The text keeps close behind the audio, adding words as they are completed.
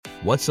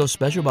What's so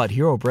special about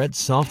Hero Bread's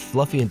soft,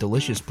 fluffy, and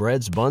delicious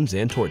breads, buns,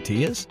 and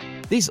tortillas?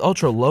 These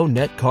ultra-low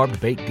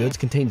net-carb baked goods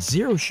contain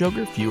zero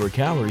sugar, fewer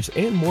calories,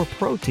 and more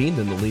protein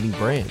than the leading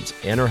brands,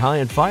 and are high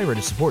in fiber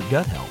to support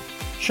gut health.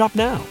 Shop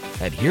now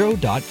at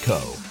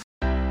hero.co.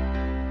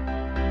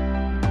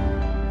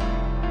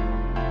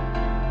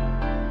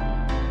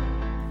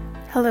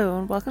 Hello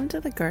and welcome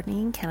to the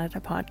Gardening Canada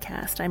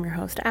podcast. I'm your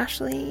host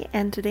Ashley,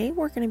 and today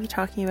we're going to be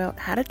talking about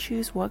how to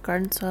choose what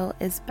garden soil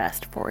is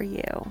best for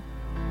you.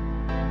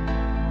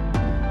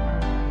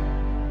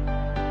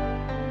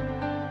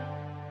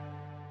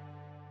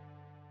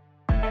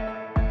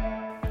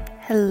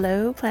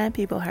 Hello plant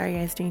people, how are you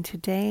guys doing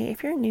today?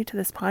 If you're new to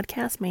this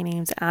podcast, my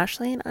name's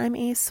Ashley and I'm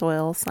a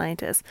soil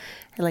scientist.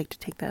 I like to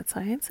take that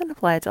science and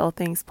apply it to all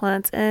things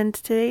plants, and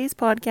today's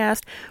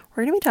podcast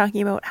we're going to be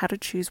talking about how to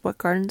choose what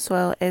garden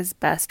soil is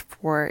best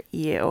for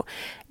you.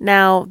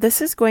 Now,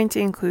 this is going to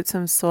include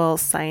some soil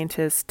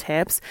scientist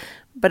tips,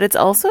 but it's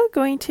also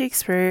going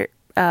to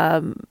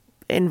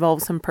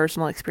involve some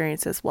personal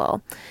experience as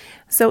well.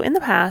 So in the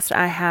past,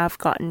 I have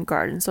gotten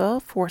garden soil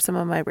for some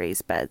of my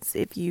raised beds.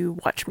 If you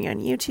watch me on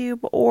YouTube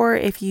or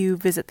if you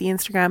visit the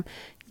Instagram,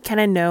 you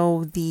kind of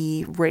know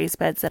the raised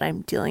beds that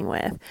I'm dealing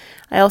with.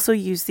 I also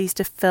use these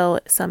to fill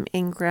some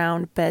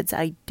in-ground beds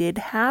I did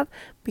have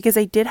because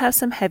I did have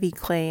some heavy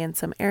clay in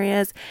some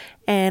areas,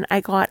 and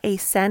I got a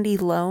sandy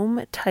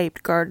loam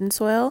type garden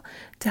soil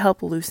to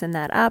help loosen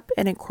that up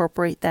and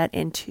incorporate that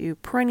into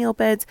perennial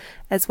beds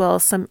as well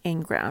as some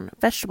in-ground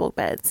vegetable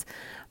beds.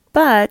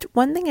 But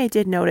one thing I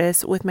did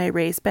notice with my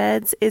raised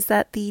beds is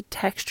that the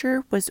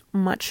texture was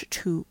much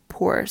too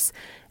porous.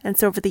 And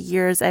so over the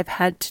years, I've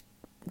had to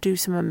do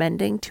some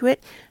amending to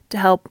it to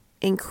help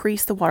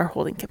increase the water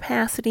holding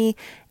capacity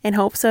in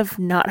hopes of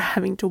not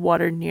having to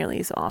water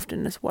nearly as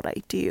often as what I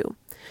do.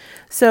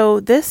 So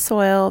this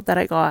soil that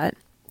I got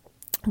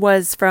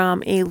was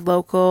from a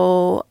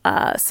local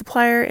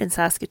supplier in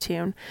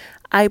Saskatoon.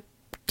 I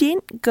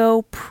didn't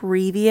go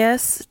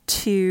previous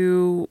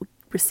to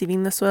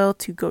receiving the soil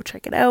to go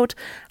check it out.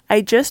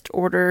 I just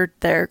ordered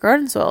their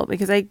garden soil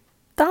because I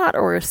thought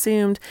or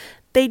assumed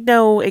they'd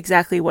know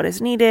exactly what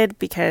is needed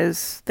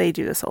because they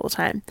do this all the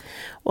time.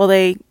 Well,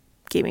 they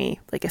gave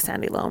me like a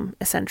sandy loam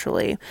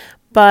essentially,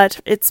 but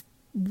it's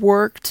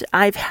worked.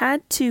 I've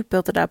had to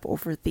build it up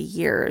over the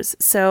years.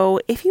 So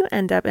if you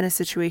end up in a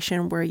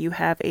situation where you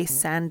have a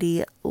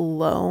sandy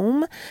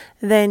loam,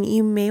 then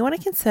you may want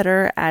to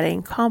consider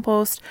adding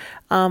compost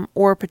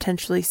or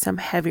potentially some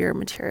heavier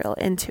material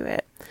into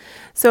it.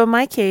 So in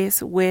my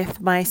case,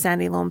 with my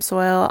sandy loam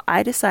soil,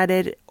 I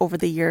decided over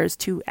the years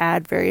to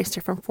add various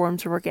different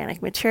forms of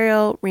organic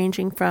material,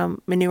 ranging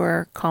from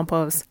manure,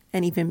 compost,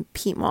 and even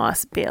peat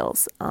moss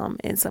bales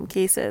in some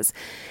cases.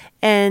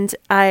 And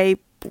I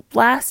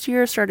last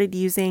year started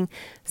using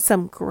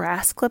some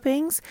grass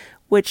clippings,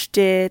 which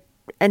did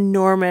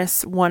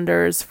enormous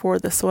wonders for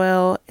the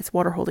soil, its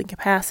water holding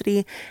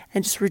capacity,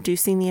 and just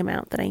reducing the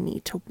amount that I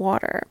need to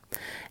water.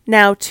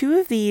 Now, two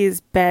of these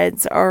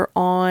beds are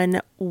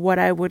on what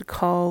I would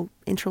call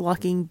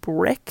interlocking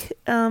brick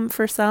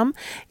for some.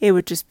 It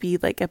would just be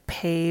like a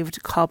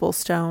paved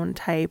cobblestone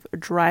type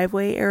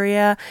driveway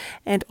area.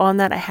 And on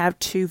that, I have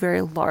two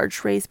very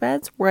large raised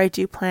beds where I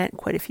do plant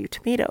quite a few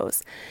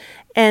tomatoes.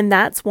 And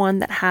that's one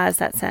that has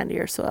that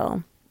sandier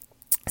soil.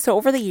 So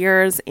over the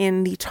years,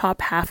 in the top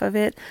half of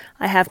it,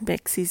 I have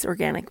mixed these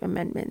organic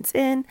amendments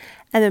in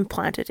and then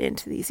planted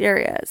into these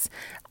areas.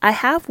 I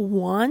have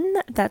one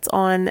that's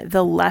on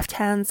the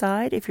left-hand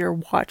side. If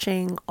you're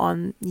watching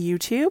on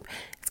YouTube,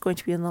 it's going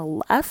to be on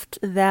the left.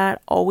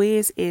 That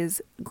always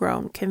is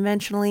grown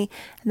conventionally.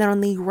 And then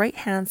on the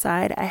right-hand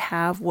side, I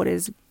have what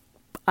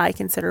I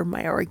consider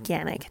my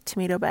organic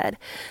tomato bed.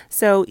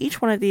 So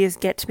each one of these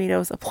get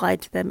tomatoes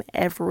applied to them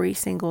every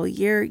single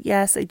year.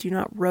 Yes, I do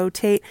not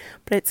rotate,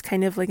 but it's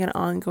kind of like an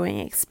ongoing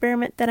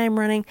experiment that I'm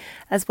running,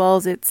 as well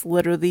as it's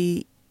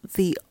literally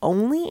the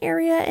only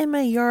area in my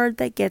yard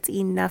that gets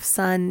enough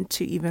sun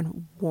to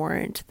even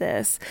warrant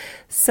this.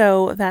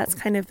 So that's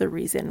kind of the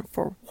reason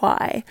for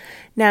why.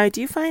 Now, I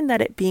do find that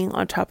it being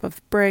on top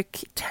of brick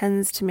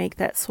tends to make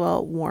that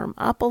soil warm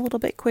up a little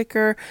bit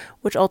quicker,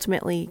 which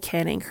ultimately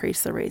can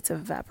increase the rates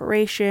of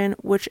evaporation,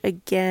 which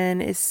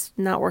again is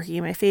not working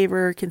in my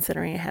favor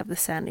considering I have the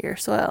sandier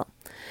soil.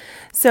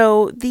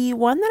 So the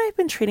one that I've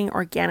been treating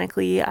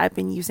organically, I've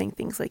been using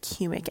things like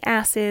humic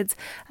acids,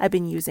 I've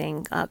been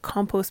using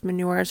compost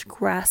manures,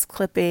 grass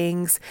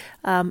clippings,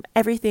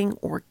 everything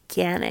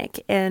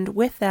organic. And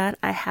with that,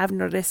 I have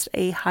noticed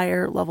a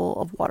higher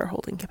level of water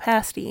holding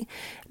capacity.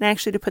 And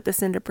actually, to put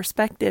this into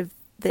perspective,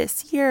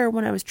 this year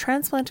when I was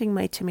transplanting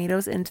my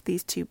tomatoes into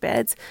these two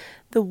beds,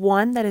 the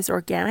one that is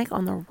organic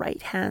on the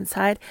right hand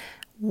side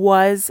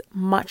was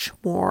much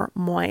more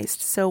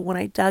moist. So when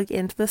I dug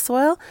into the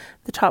soil,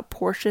 the top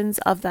portions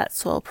of that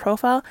soil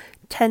profile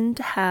tend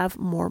to have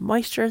more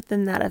moisture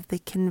than that of the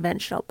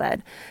conventional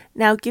bed.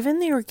 Now, given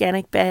the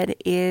organic bed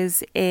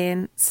is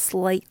in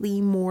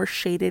slightly more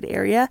shaded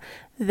area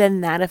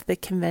than that of the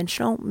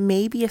conventional,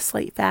 may be a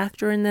slight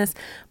factor in this,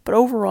 but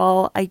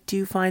overall, I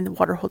do find the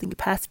water holding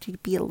capacity to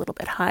be a little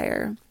bit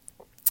higher.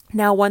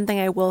 Now, one thing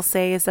I will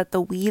say is that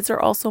the weeds are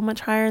also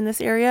much higher in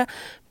this area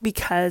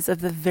because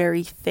of the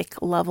very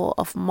thick level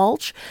of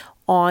mulch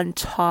on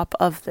top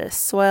of this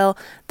soil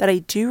that I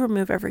do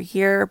remove every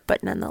year,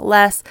 but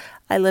nonetheless,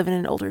 I live in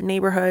an older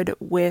neighborhood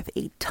with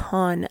a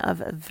ton of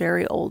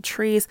very old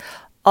trees,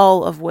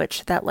 all of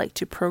which that like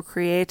to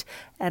procreate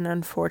and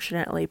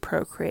unfortunately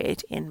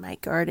procreate in my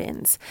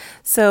gardens.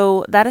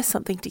 So that is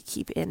something to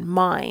keep in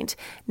mind.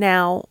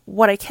 Now,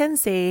 what I can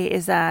say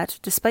is that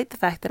despite the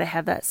fact that I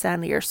have that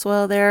sandier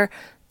soil there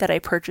that I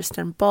purchased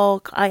in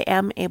bulk, I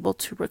am able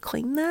to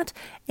reclaim that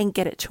and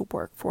get it to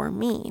work for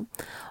me.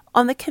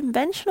 On the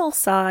conventional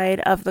side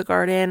of the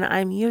garden,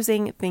 I'm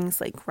using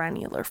things like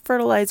granular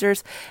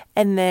fertilizers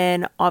and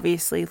then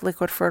obviously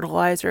liquid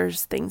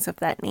fertilizers, things of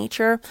that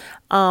nature.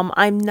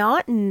 I'm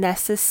not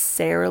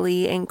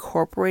necessarily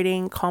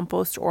incorporating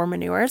compost or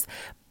manures,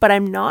 but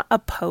I'm not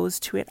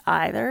opposed to it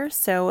either.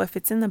 So if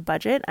it's in the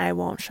budget, I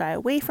won't shy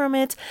away from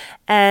it.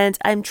 And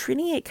I'm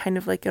treating it kind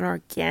of like an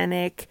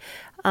organic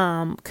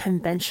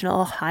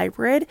conventional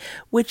hybrid,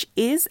 which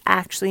is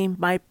actually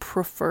my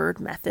preferred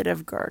method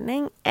of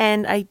gardening.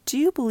 And I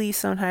do believe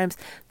sometimes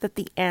that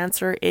the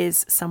answer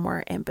is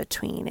somewhere in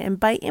between. And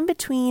by in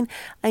between,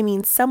 I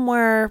mean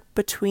somewhere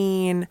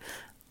between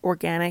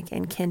organic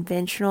and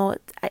conventional.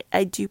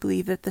 I do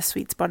believe that the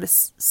sweet spot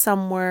is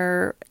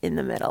somewhere in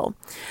the middle.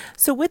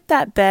 So with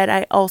that bed,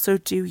 I also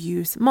do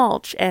use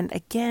mulch. And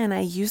again, I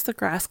used the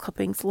grass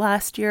clippings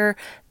last year.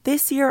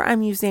 This year,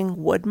 I'm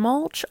using wood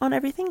mulch on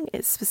everything.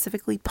 It's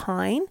specifically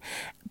pine.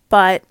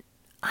 But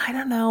I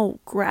don't know,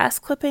 grass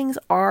clippings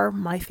are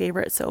my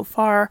favorite so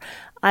far.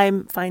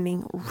 I'm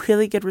finding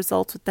really good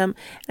results with them.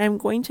 And I'm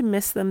going to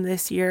miss them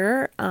this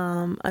year.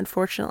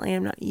 Unfortunately,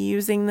 I'm not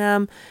using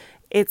them.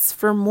 It's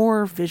for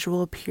more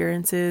visual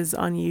appearances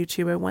on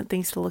YouTube. I want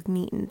things to look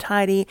neat and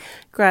tidy.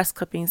 Grass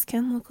clippings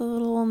can look a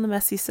little on the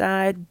messy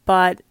side,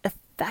 but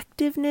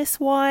effectiveness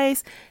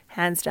wise,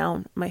 hands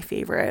down, my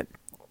favorite.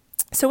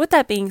 So with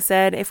that being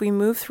said, if we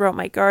move throughout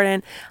my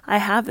garden, I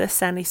have this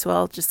sandy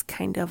soil just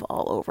kind of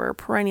all over,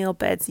 perennial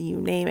beds, you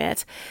name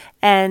it.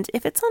 And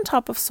if it's on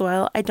top of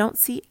soil, I don't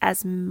see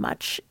as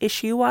much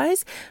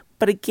issue-wise.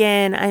 But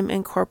again, I'm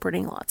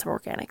incorporating lots of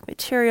organic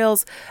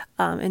materials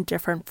in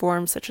different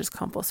forms, such as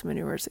compost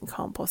manures and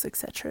compost,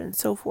 etc. and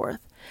so forth.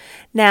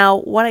 Now,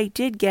 what I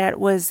did get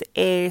was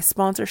a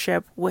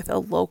sponsorship with a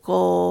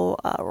local,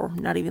 or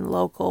not even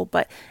local,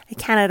 but a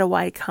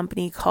Canada-wide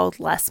company called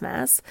Less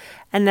Mess.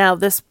 And now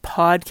this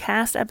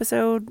podcast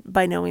episode,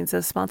 by no means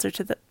is sponsored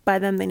by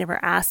them. They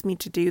never asked me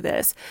to do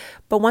this.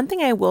 But one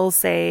thing I will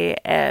say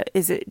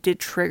is it did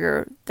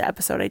trigger the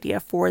episode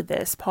idea for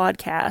this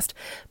podcast,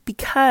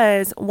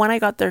 because when I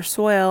got their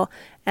soil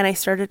and I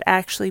started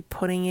actually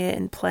putting it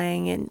and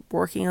playing and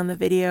working on the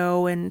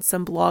video and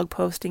some blog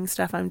posting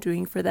stuff I'm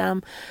doing for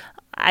them,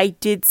 I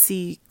did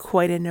see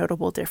quite a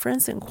notable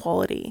difference in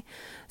quality.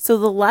 So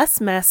the Less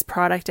Mess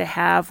product I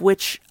have,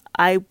 which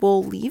I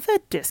will leave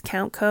a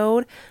discount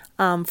code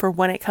for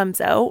when it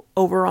comes out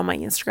over on my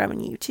Instagram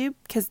and YouTube,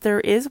 because there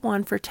is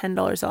one for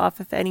 $10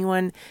 off if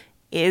anyone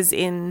is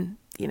in,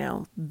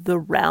 the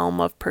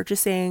realm of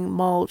purchasing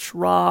mulch,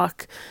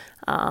 rock,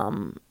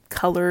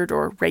 colored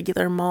or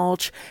regular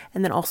mulch,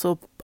 and then also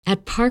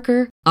At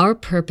Parker, our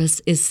purpose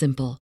is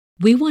simple.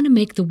 We want to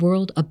make the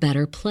world a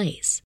better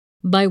place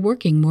by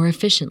working more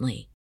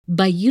efficiently,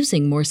 by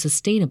using more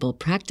sustainable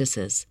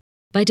practices,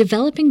 by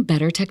developing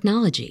better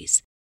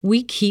technologies.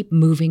 We keep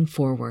moving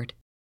forward.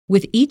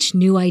 With each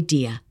new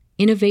idea,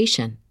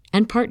 innovation,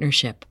 and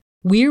partnership,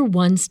 we're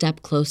one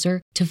step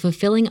closer to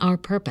fulfilling our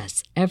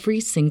purpose every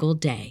single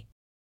day.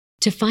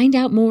 To find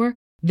out more,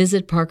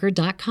 visit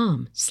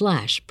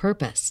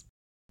parker.com/purpose.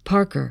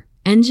 Parker,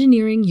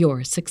 engineering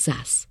your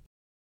success.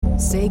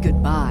 Say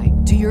goodbye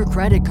to your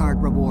credit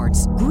card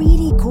rewards.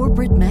 Greedy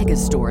corporate mega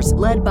stores,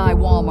 led by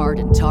Walmart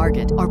and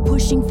Target, are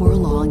pushing for a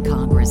law in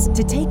Congress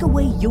to take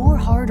away your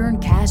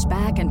hard-earned cash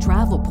back and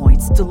travel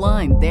points to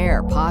line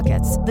their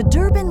pockets. The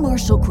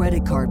Durbin-Marshall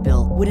credit card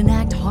bill would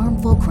enact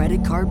harmful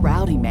credit card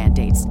routing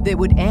mandates that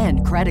would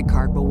end credit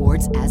card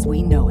rewards as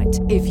we know it.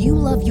 If you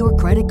love your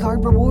credit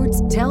card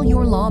rewards, tell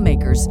your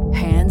lawmakers,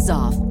 hands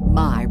off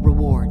my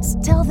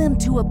rewards. Tell them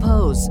to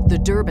oppose the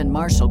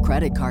Durbin-Marshall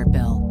credit card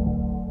bill.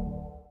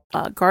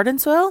 Garden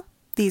soil,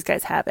 these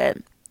guys have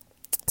it.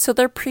 So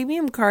their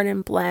premium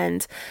garden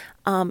blend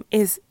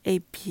is a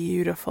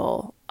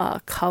beautiful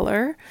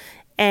color,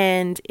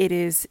 and it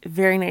is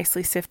very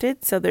nicely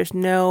sifted. So there's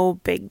no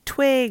big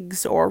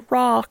twigs or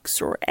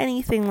rocks or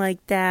anything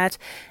like that.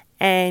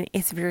 And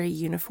it's very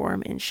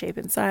uniform in shape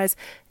and size.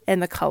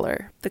 And the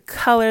color, the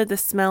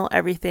smell,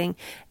 everything.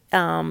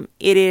 It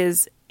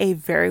is a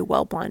very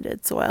well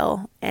blended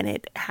soil, and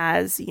it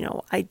has,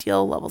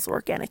 ideal levels of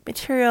organic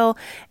material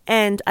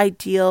and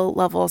ideal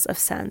levels of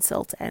sand,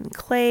 silt, and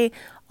clay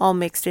all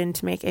mixed in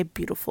to make a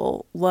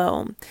beautiful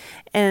loam.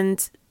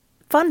 And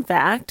fun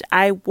fact,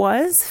 I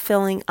was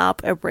filling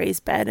up a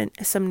raised bed and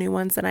some new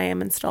ones that I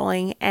am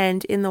installing,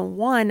 and in the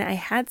one I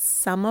had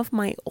some of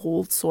my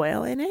old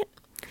soil in it.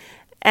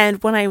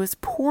 And when I was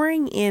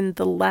pouring in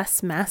the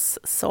Less Mess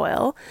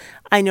soil,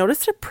 I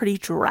noticed a pretty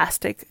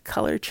drastic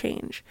color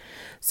change.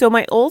 So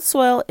my old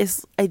soil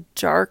is a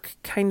dark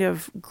kind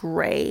of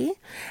gray,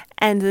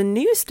 and the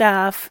new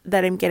stuff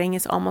that I'm getting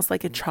is almost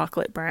like a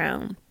chocolate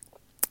brown.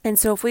 And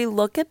so if we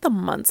look at the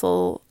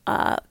Munsell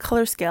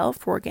color scale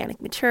for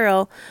organic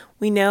material,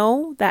 we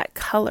know that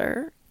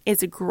color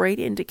is a great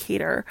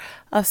indicator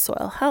of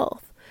soil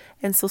health.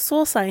 And so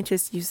soil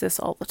scientists use this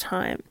all the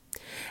time.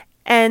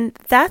 And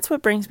that's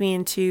what brings me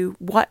into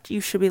what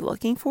you should be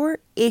looking for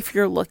if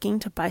you're looking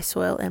to buy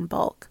soil in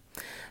bulk.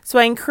 So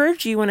I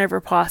encourage you whenever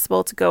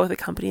possible to go with a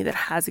company that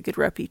has a good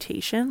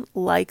reputation,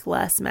 like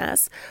Less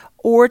Mess,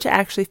 or to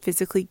actually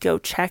physically go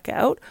check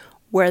out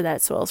where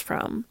that soil is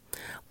from.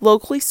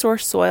 Locally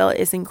sourced soil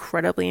is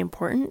incredibly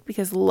important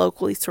because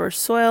locally sourced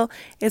soil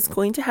is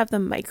going to have the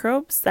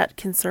microbes that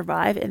can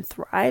survive and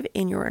thrive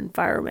in your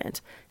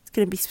environment. It's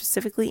going to be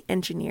specifically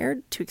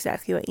engineered to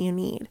exactly what you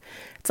need.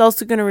 It's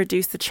also going to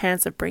reduce the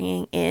chance of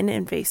bringing in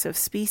invasive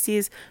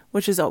species,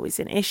 which is always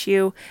an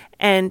issue.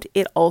 And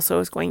it also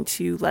is going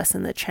to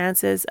lessen the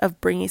chances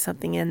of bringing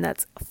something in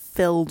that's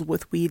filled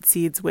with weed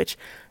seeds, which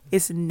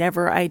is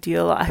never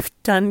ideal. I've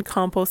done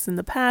compost in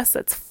the past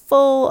that's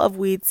full of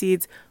weed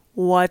seeds.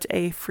 What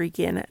a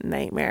freaking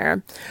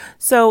nightmare.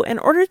 So in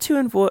order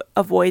to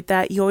avoid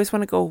that, you always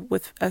want to go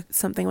with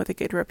something with a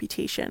good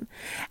reputation.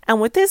 And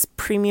with this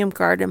premium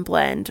garden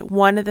blend,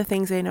 one of the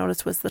things I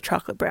noticed was the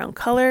chocolate brown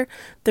color,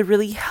 the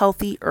really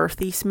healthy,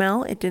 earthy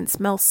smell. It didn't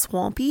smell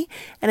swampy,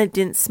 and it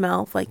didn't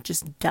smell like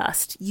just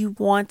dust. You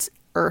want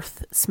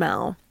earth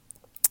smell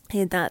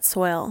in that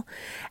soil.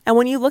 And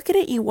when you look at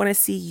it, you want to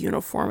see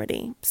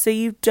uniformity. So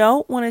you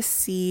don't want to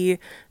see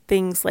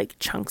things like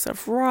chunks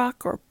of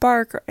rock or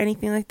bark or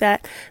anything like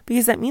that,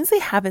 because that means they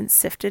haven't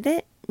sifted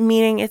it,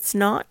 meaning it's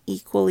not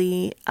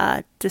equally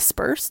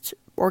dispersed.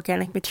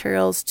 Organic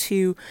materials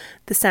to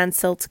the sand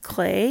silt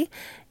clay,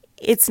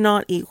 it's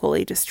not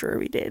equally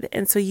distributed.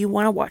 And so you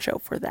want to watch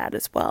out for that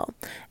as well.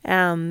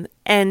 And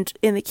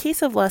in the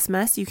case of Less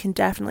Mess, you can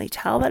definitely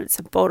tell that it's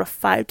about a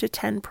 5 to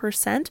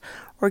 10%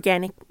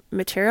 organic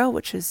material,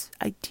 which is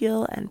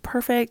ideal and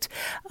perfect.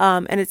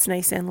 And it's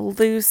nice and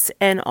loose.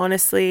 And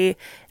honestly,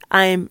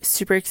 I'm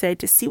super excited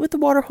to see what the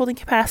water holding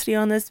capacity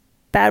on this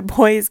bad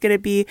boy is going to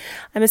be.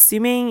 I'm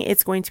assuming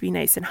it's going to be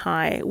nice and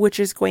high, which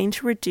is going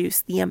to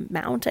reduce the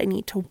amount I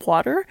need to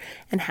water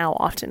and how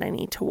often I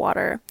need to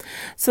water.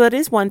 So that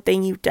is one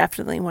thing you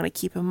definitely want to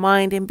keep in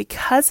mind. And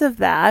because of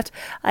that,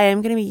 I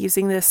am going to be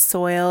using this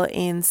soil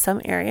in some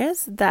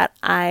areas that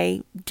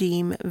I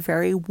deem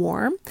very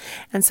warm.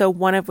 And so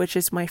one of which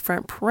is my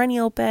front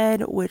perennial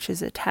bed, which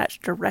is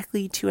attached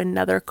directly to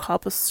another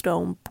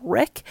cobblestone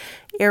brick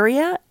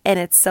area, and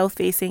it's south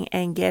facing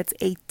and gets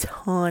a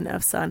ton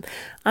of sun.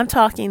 I'm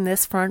talking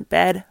this front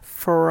bed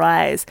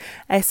fries.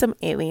 I have some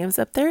alliums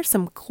up there,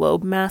 some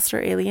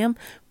Globemaster allium,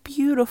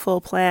 beautiful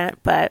plant,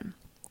 but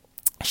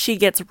she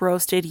gets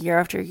roasted year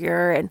after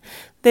year. And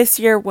this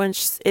year,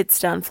 once it's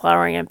done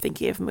flowering, I'm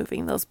thinking of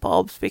moving those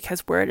bulbs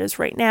because where it is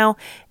right now,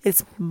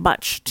 it's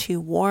much too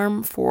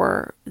warm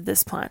for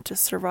this plant to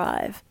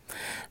survive.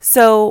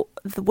 So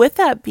with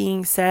that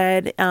being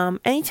said,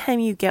 anytime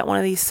you get one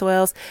of these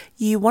soils,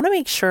 you want to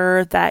make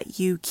sure that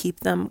you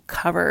keep them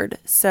covered.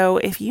 So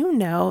if you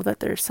know that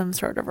there's some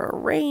sort of a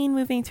rain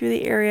moving through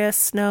the area,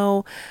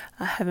 snow,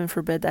 heaven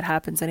forbid that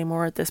happens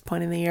anymore at this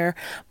point in the year,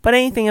 but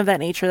anything of that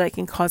nature that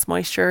can cause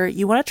moisture,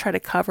 you want to try to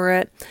cover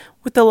it.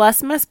 With the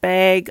Less Mess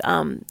bag,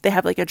 they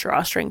have like a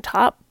drawstring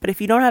top, but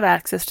if you don't have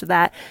access to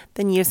that,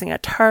 then using a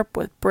tarp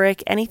with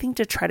brick, anything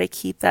to try to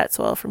keep that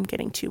soil from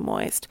getting too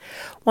moist.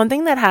 One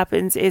thing that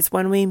happens is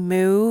when we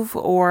move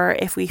or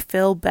if we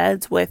fill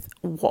beds with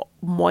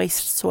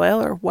moist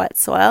soil or wet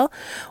soil,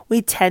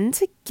 we tend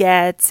to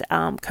get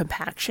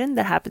compaction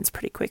that happens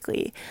pretty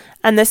quickly.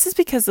 And this is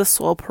because the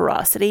soil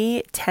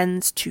porosity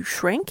tends to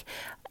shrink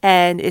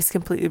and is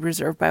completely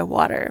reserved by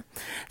water.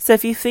 So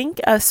if you think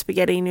of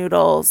spaghetti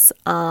noodles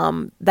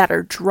that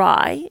are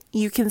dry,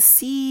 you can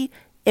see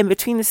in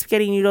between the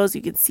spaghetti noodles,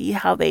 you can see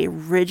how they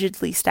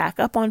rigidly stack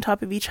up on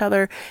top of each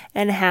other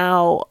and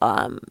how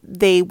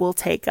they will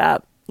take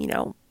up,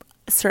 a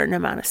certain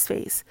amount of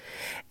space.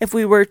 If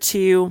we were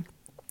to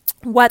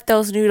wet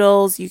those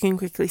noodles, you can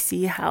quickly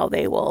see how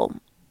they will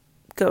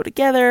go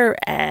together,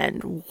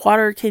 and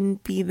water can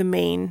be the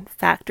main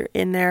factor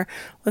in there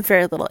with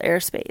very little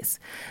airspace.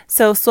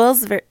 So soil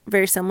is very,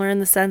 very similar in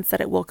the sense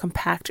that it will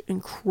compact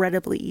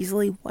incredibly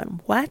easily when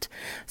wet.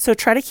 So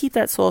try to keep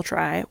that soil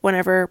dry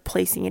whenever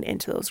placing it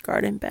into those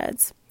garden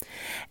beds.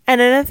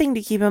 And another thing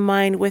to keep in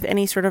mind with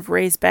any sort of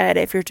raised bed,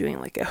 if you're doing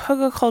like a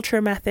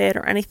hugelkultur method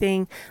or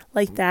anything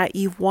like that,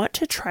 you want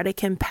to try to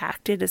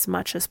compact it as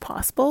much as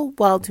possible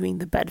while doing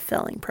the bed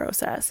filling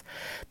process.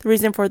 The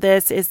reason for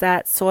this is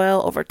that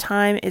soil over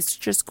time is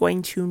just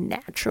going to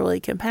naturally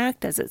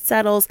compact as it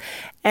settles.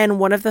 And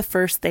one of the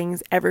first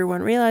things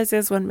everyone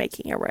realizes when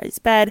making a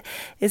raised bed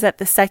is that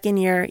the second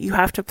year you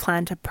have to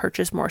plan to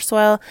purchase more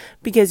soil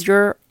because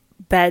your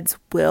beds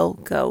will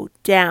go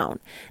down.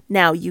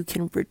 Now, you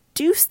can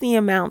reduce the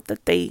amount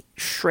that they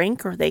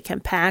shrink or they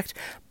compact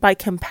by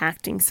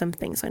compacting some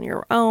things on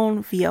your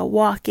own via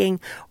walking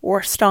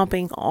or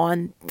stomping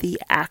on the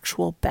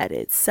actual bed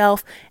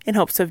itself in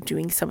hopes of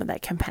doing some of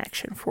that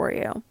compaction for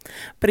you.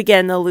 But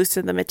again, the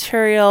looser the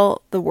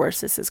material, the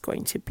worse this is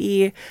going to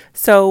be.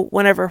 So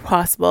whenever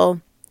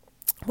possible,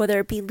 whether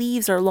it be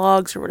leaves or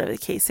logs or whatever the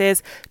case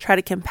is, try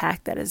to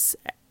compact that as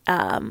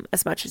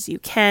much as you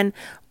can,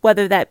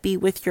 whether that be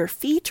with your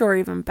feet or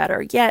even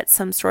better yet,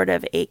 some sort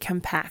of a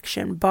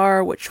compaction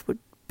bar, which would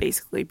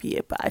basically be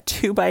a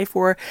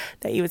 2x4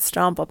 that you would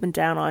stomp up and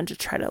down on to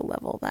try to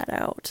level that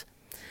out.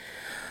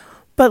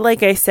 But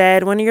like I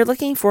said, when you're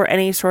looking for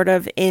any sort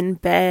of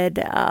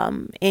in-bed,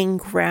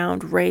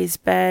 in-ground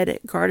raised bed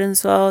garden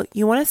soil,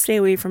 you want to stay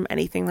away from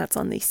anything that's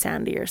on the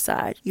sandier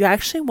side. You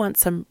actually want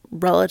some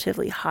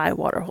relatively high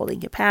water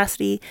holding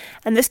capacity,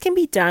 and this can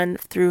be done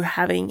through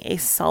having a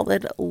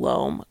solid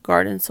loam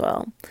garden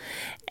soil.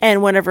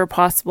 And whenever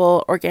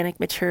possible, organic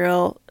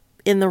material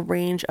in the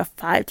range of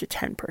 5 to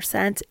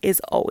 10% is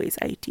always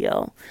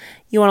ideal.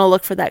 You want to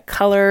look for that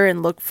color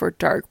and look for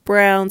dark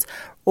browns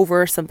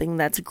over something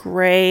that's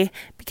gray,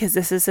 because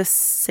this is a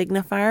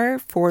signifier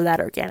for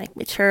that organic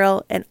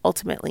material and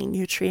ultimately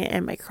nutrient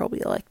and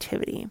microbial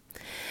activity.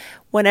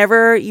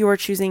 Whenever you are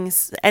choosing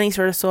any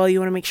sort of soil, you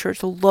want to make sure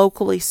it's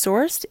locally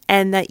sourced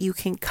and that you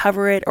can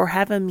cover it or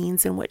have a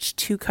means in which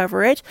to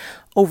cover it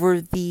over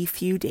the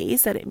few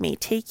days that it may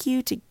take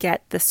you to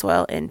get the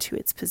soil into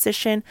its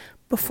position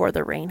before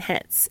the rain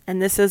hits. And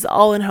this is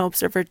all in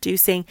hopes of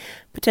reducing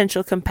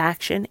potential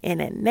compaction in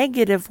a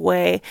negative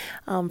way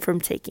from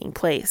taking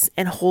place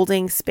and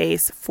holding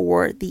space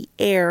for the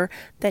air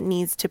that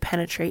needs to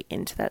penetrate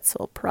into that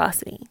soil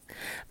porosity.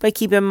 But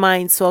keep in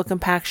mind, soil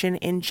compaction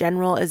in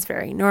general is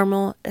very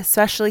normal,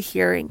 especially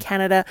here in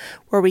Canada,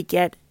 where we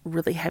get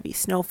really heavy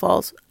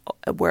snowfalls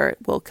where it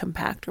will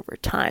compact over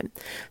time.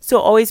 So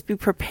always be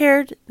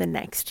prepared the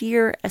next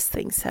year as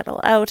things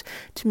settle out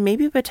to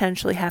maybe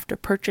potentially have to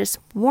purchase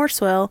more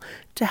soil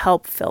to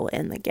help fill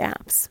in the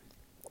gaps.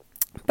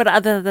 But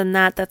other than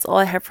that, that's all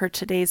I have for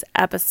today's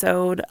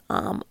episode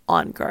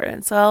on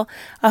garden soil.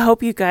 I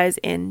hope you guys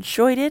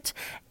enjoyed it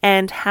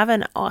and have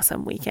an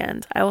awesome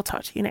weekend. I will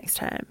talk to you next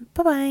time.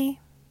 Bye-bye.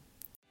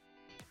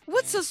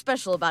 What's so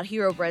special about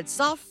Hero Bread's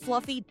soft,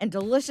 fluffy, and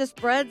delicious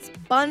breads,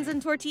 buns,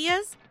 and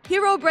tortillas?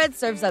 Hero Bread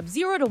serves up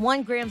 0 to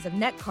 1 grams of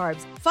net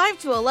carbs, 5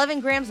 to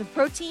 11 grams of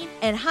protein,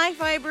 and high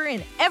fiber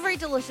in every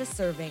delicious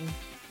serving.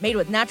 Made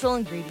with natural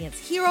ingredients,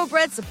 Hero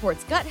Bread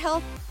supports gut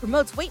health,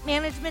 promotes weight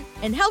management,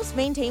 and helps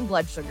maintain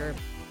blood sugar.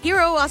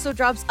 Hero also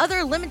drops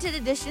other limited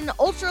edition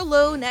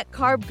ultra-low net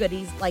carb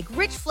goodies like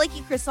rich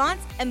flaky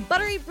croissants and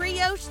buttery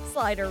brioche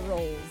slider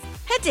rolls.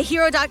 Head to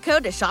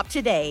hero.co to shop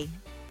today.